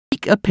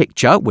Make a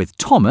picture with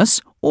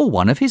Thomas or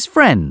one of his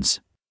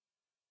friends.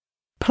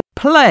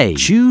 Play.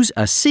 Choose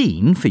a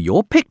scene for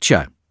your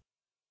picture.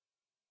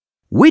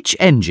 Which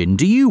engine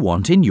do you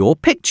want in your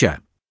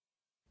picture?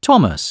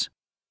 Thomas.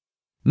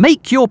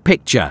 Make your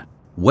picture.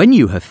 When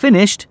you have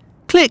finished,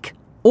 click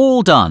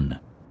All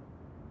Done.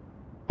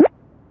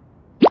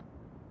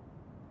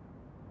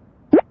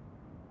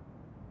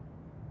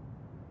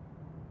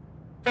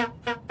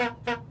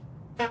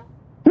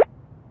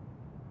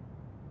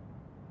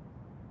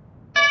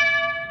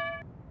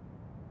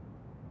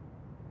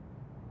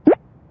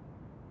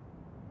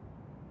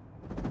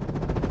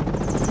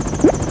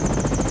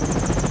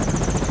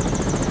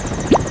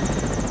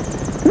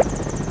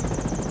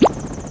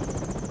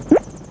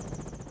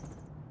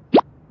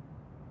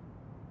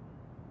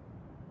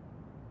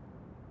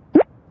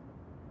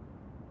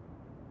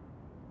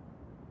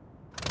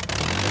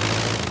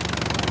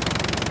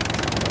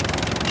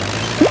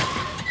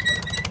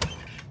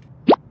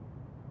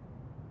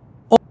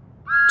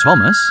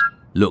 Thomas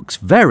looks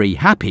very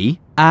happy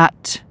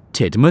at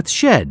Tidmouth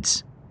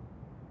Sheds.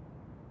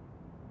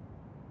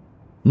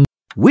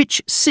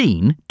 Which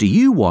scene do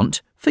you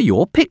want for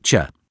your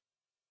picture?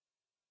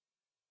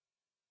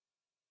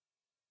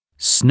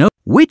 Snow.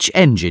 Which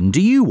engine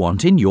do you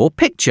want in your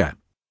picture?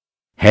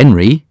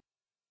 Henry.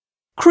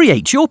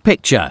 Create your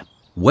picture.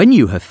 When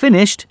you have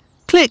finished,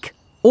 click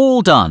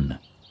All Done.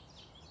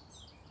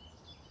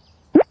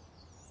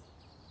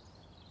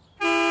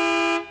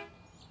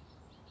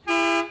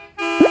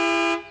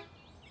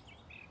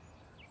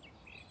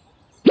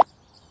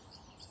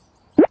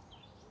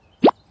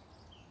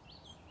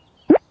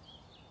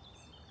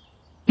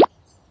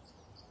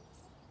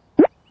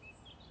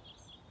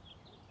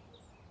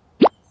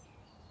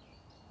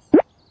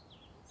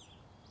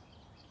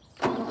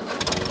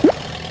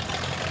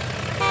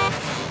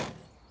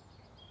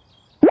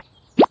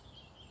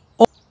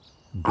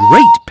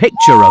 Great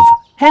picture of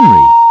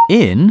Henry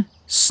in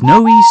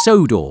Snowy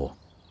Sodor.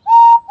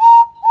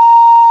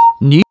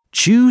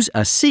 Choose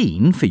a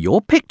scene for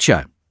your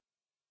picture.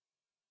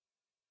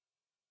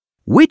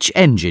 Which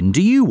engine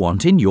do you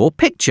want in your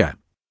picture?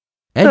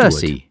 Edward.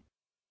 Percy.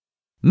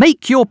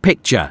 Make your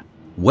picture.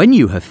 When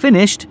you have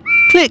finished,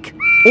 click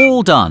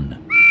All Done.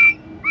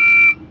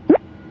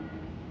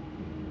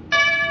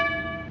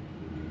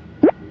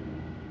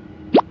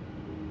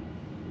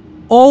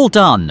 All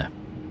done.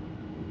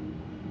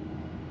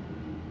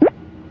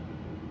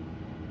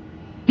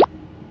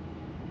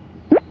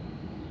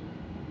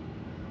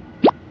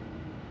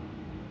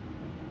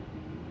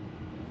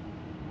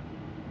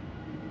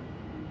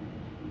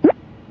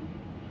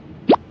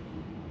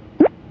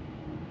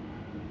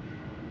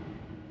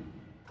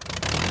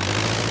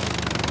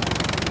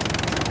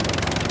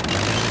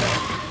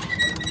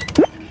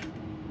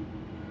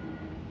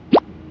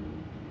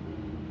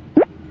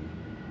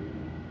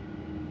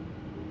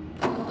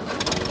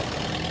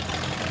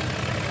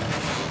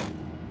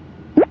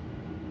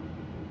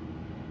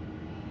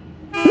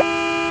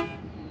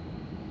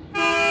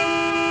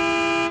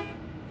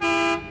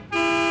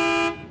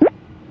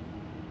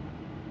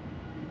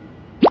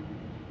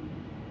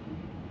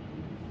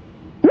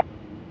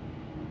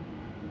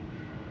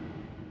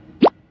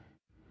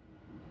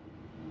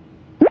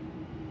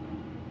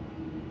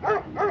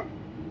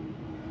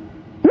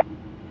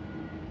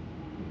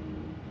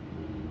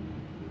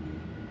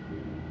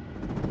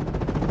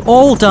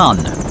 All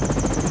done.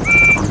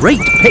 Great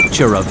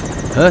picture of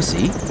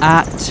Percy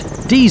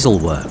at Diesel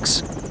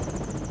Works.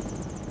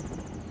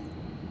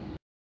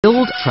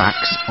 Build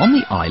tracks on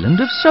the island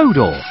of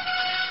Sodor.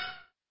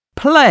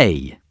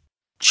 Play.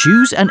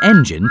 Choose an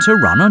engine to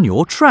run on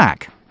your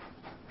track.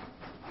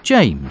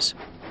 James,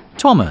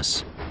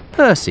 Thomas,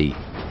 Percy.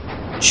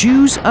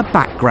 Choose a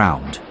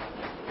background.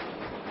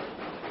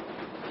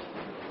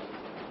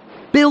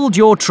 Build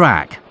your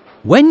track.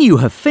 When you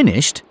have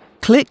finished,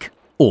 click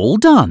All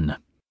Done.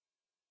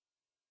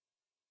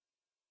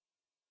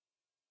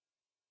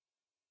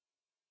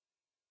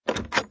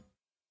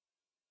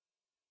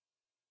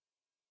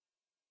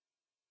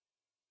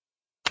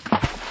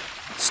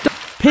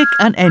 Pick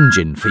an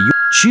engine for you.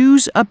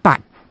 Choose a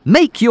back.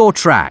 Make your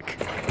track.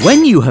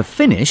 When you have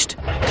finished,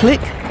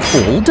 click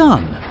All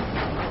Done.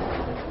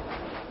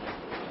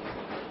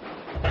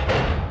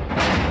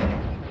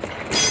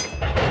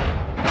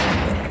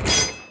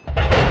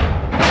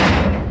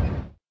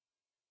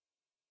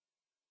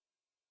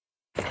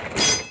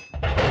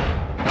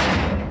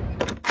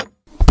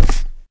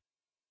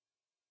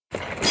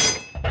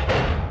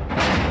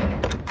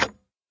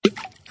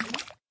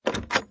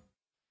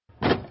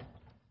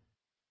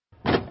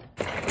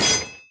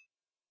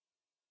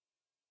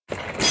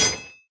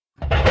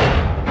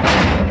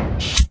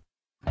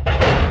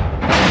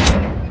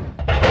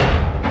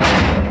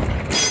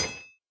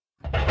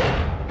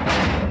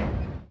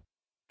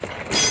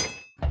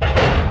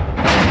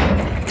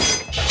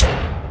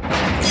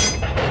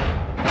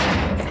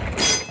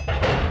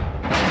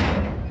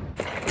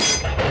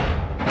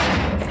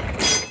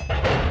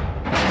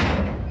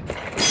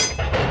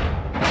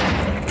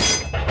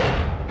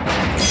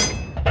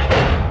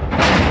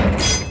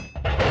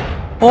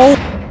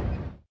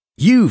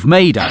 You've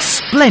made a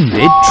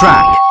splendid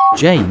track.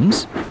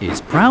 James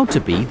is proud to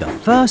be the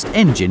first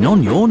engine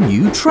on your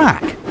new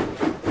track.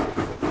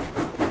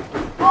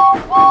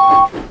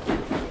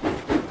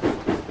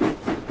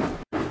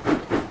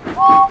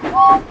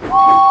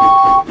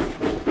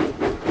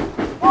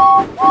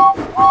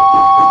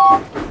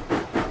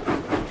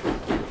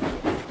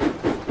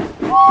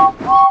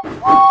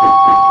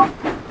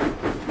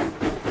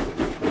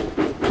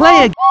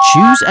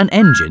 Choose an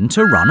engine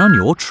to run on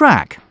your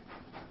track.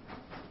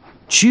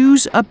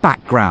 Choose a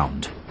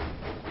background.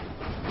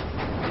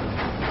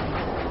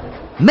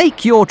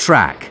 Make your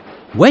track.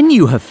 When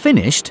you have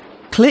finished,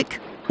 click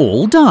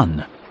All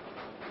Done.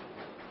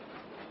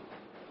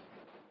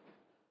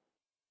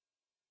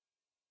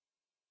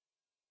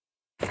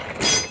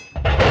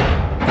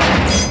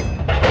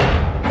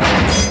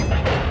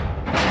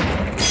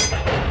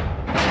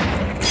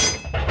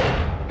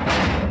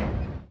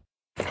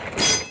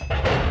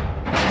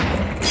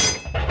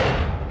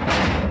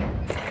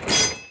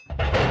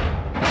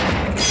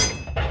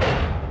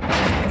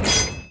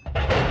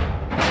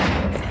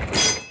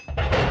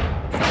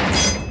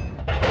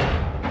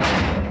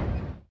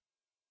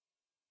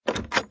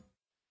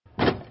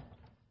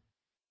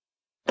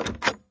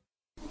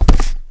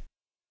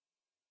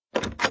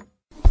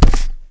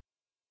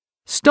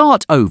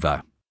 Start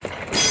over.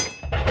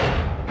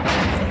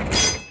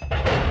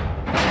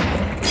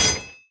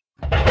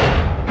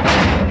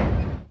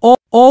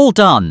 All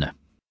done.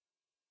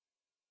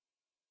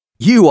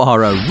 You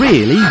are a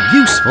really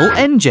useful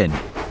engine.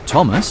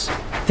 Thomas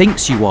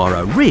thinks you are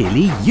a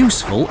really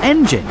useful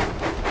engine.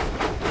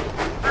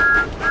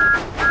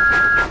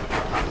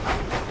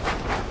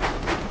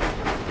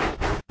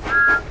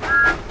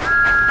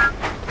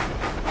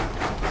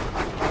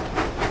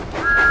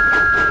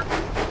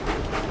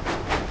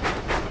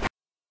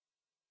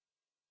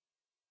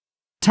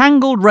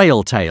 Tangled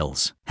rail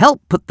tales. Help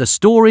put the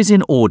stories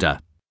in order.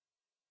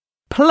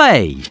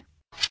 Play.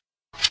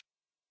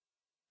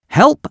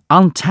 Help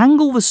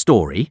untangle the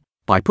story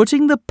by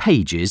putting the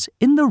pages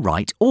in the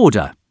right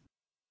order.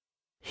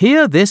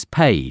 Hear this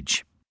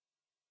page.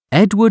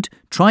 Edward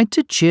tried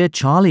to cheer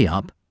Charlie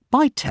up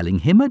by telling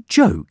him a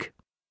joke.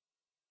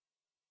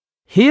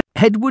 Here,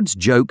 Edward's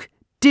joke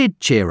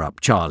did cheer up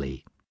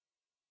Charlie.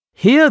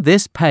 Hear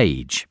this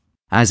page.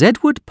 As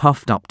Edward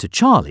puffed up to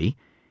Charlie,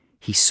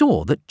 he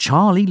saw that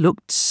Charlie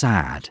looked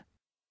sad.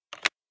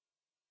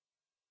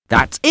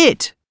 That's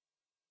it!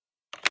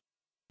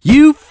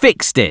 You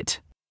fixed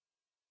it!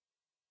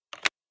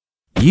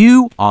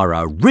 You are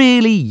a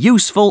really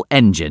useful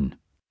engine.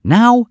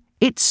 Now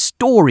it's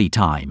story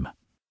time.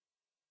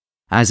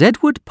 As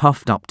Edward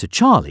puffed up to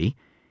Charlie,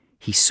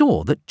 he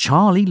saw that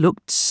Charlie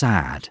looked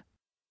sad.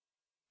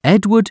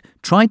 Edward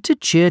tried to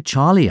cheer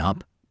Charlie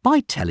up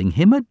by telling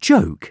him a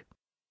joke.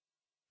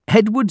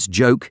 Edward's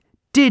joke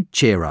did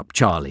cheer up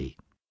Charlie.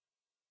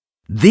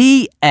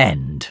 The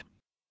end.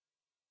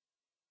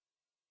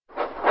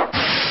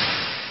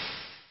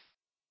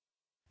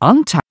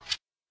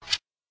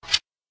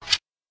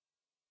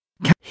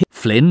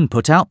 Flynn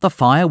put out the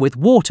fire with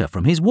water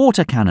from his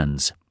water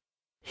cannons.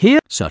 Here,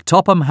 Sir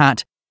Topham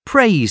Hatt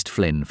praised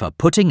Flynn for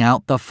putting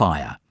out the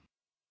fire.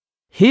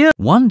 Here,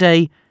 one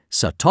day,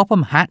 Sir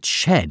Topham Hatt's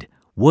shed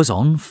was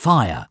on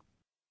fire.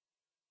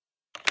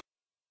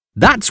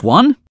 That's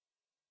one.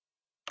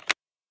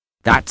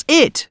 That's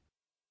it.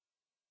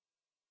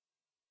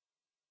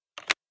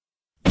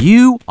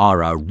 You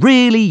are a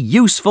really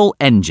useful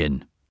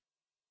engine.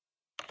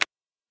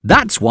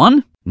 That's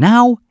one.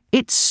 Now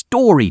it's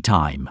story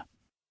time.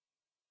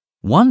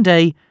 One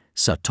day,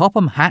 Sir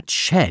Topham Hatt's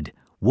shed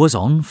was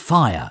on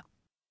fire.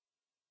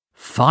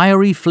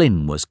 Fiery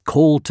Flynn was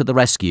called to the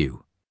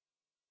rescue.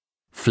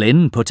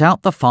 Flynn put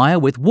out the fire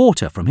with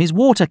water from his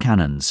water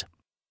cannons.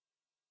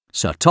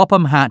 Sir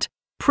Topham Hatt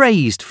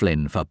praised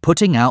Flynn for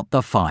putting out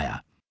the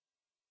fire.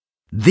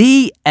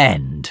 The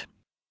end.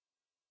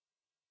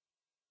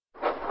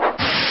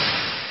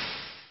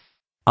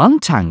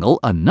 Untangle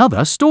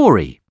another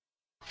story.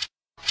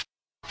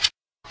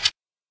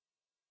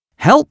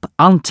 Help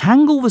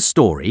untangle the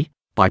story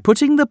by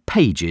putting the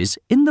pages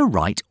in the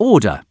right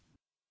order.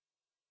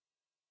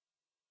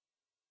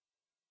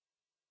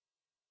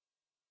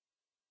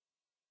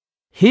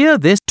 Hear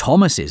this.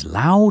 Thomas's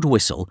loud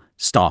whistle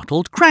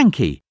startled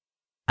Cranky,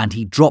 and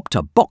he dropped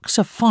a box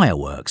of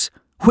fireworks,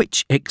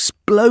 which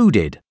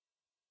exploded.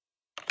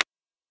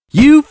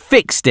 You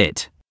fixed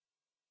it!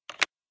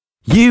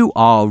 You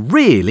are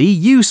really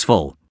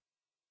useful.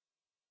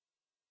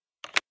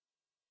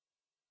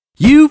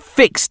 You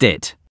fixed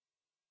it!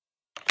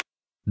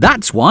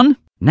 That's one.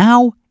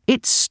 Now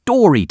it's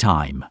story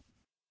time.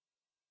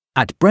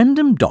 At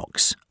Brendam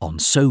Docks on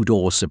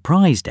Sodor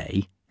Surprise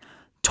Day,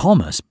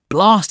 Thomas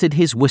blasted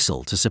his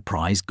whistle to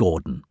surprise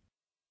Gordon.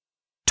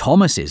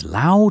 Thomas's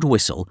loud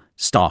whistle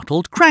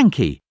startled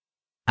Cranky,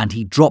 and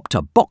he dropped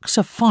a box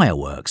of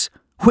fireworks,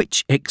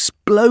 which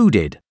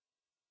exploded.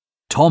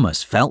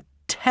 Thomas felt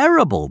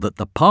terrible that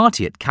the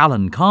party at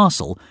Callan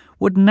Castle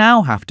would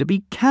now have to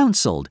be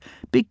cancelled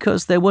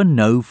because there were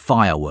no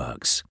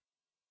fireworks.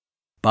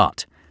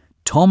 But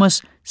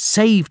Thomas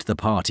saved the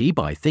party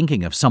by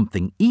thinking of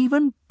something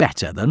even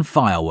better than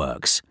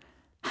fireworks.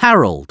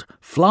 Harold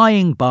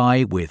flying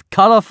by with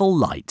colourful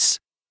lights.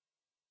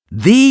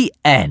 The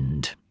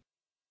end.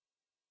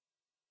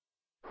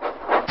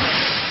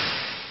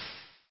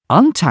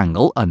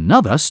 Untangle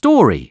another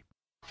story.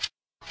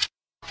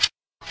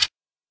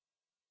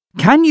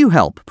 Can you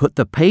help put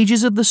the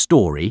pages of the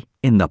story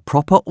in the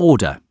proper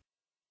order?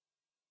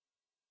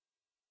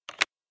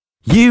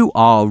 You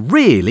are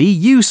really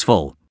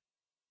useful.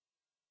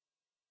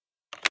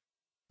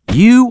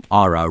 You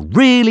are a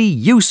really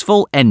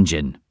useful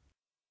engine.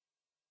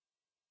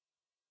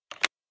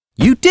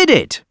 You did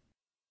it!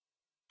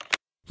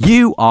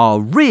 You are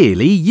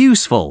really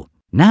useful.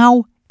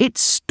 Now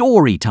it's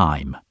story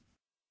time.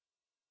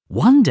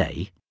 One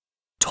day,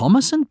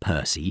 Thomas and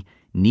Percy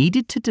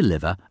needed to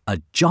deliver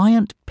a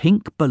giant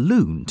pink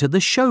balloon to the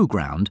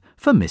showground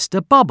for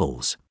Mr.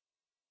 Bubbles.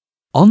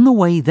 On the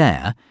way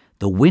there,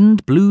 the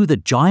wind blew the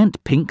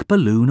giant pink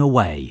balloon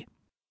away.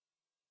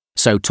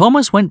 So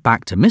Thomas went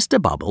back to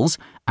Mr. Bubbles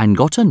and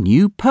got a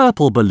new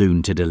purple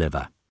balloon to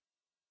deliver.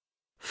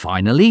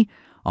 Finally,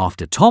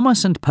 after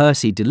Thomas and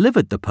Percy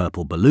delivered the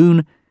purple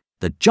balloon,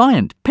 the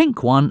giant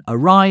pink one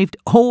arrived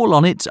all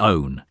on its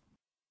own.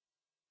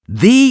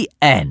 The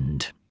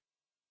end.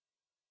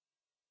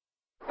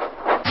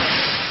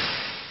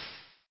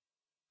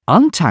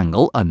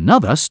 Untangle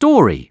another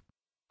story.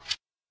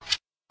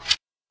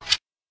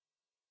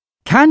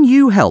 Can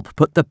you help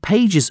put the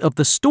pages of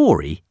the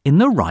story in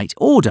the right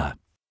order?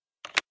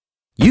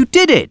 You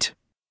did it!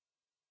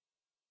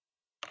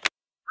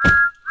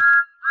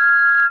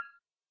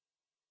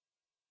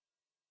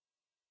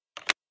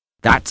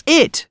 That's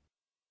it!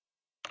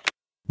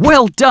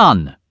 Well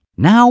done!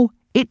 Now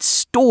it's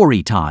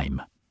story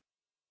time.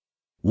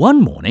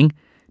 One morning,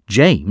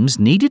 James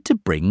needed to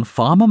bring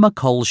Farmer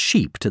McColl's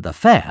sheep to the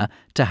fair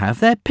to have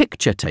their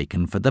picture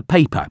taken for the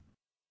paper.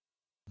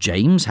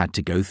 James had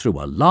to go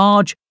through a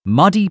large,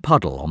 muddy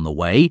puddle on the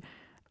way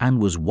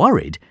and was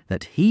worried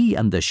that he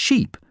and the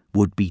sheep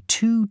would be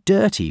too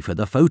dirty for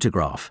the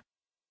photograph.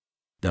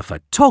 The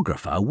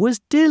photographer was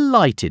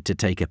delighted to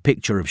take a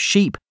picture of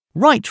sheep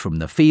right from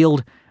the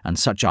field and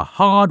such a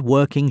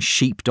hard-working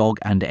sheepdog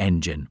and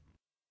engine.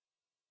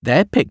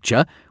 Their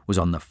picture was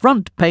on the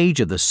front page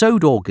of the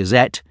Sodor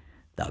Gazette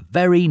the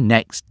very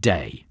next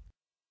day.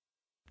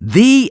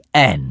 The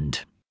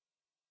end.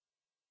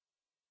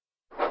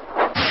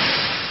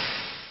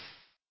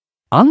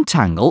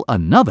 Untangle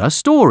another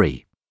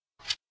story.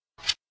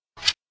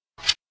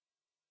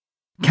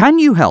 Can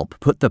you help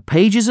put the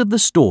pages of the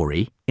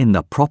story in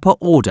the proper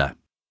order?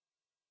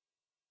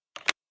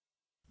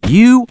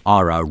 You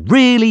are a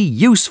really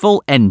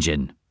useful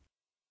engine.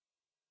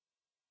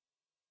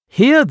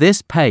 Hear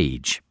this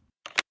page.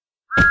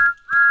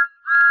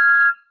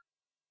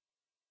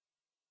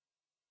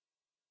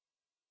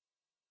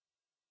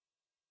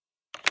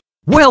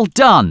 Well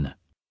done!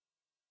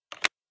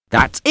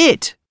 That's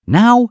it!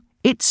 Now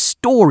it's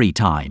story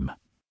time.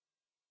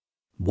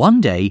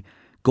 One day,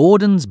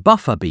 Gordon's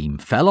buffer beam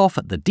fell off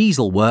at the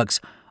diesel works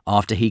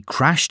after he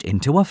crashed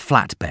into a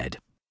flatbed.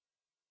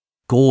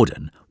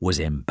 Gordon was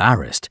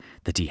embarrassed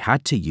that he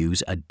had to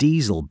use a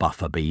diesel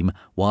buffer beam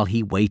while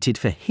he waited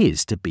for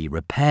his to be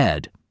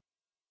repaired.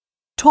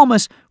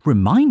 Thomas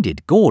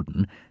reminded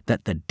Gordon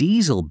that the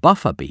diesel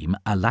buffer beam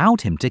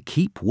allowed him to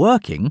keep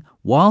working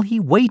while he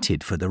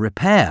waited for the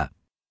repair.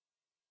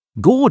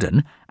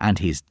 Gordon and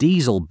his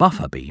diesel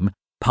buffer beam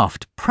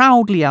puffed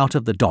proudly out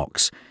of the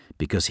docks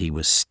because he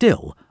was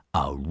still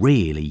a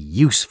really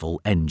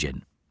useful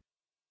engine.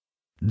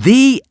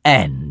 The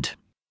end.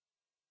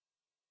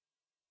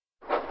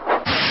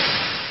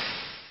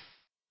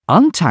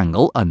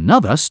 Untangle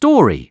another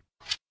story.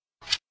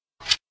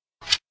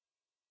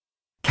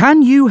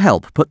 Can you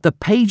help put the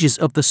pages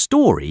of the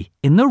story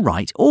in the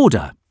right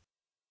order?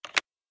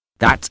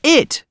 That's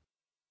it!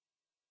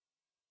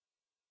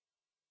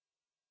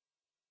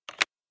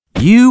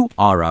 You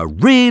are a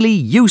really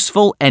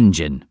useful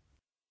engine.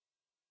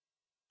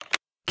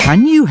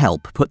 Can you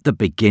help put the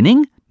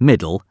beginning,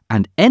 middle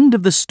and end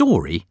of the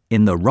story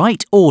in the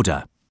right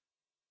order?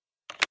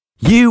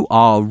 You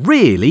are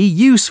really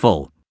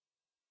useful.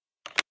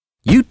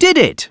 You did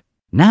it!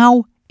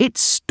 Now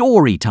it's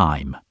story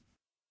time.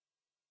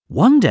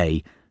 One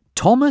day,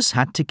 Thomas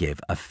had to give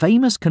a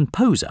famous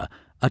composer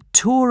a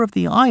tour of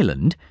the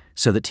island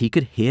so that he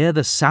could hear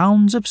the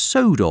sounds of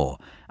Sodor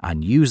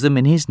and use them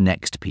in his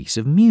next piece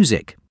of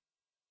music.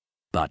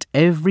 But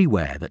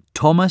everywhere that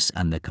Thomas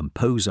and the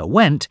composer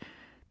went,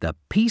 the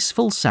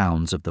peaceful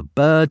sounds of the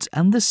birds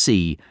and the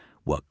sea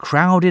were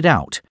crowded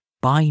out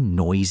by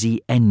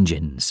noisy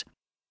engines.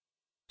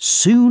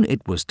 Soon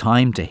it was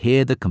time to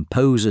hear the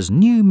composer's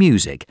new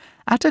music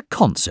at a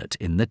concert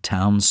in the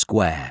town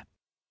square.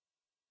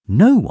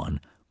 No one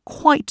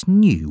quite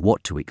knew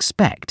what to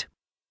expect.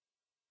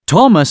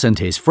 Thomas and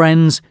his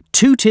friends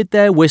tooted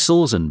their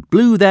whistles and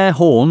blew their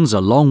horns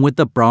along with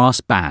the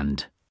brass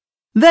band.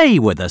 They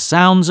were the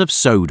sounds of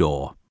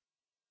Sodor.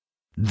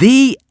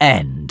 The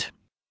end.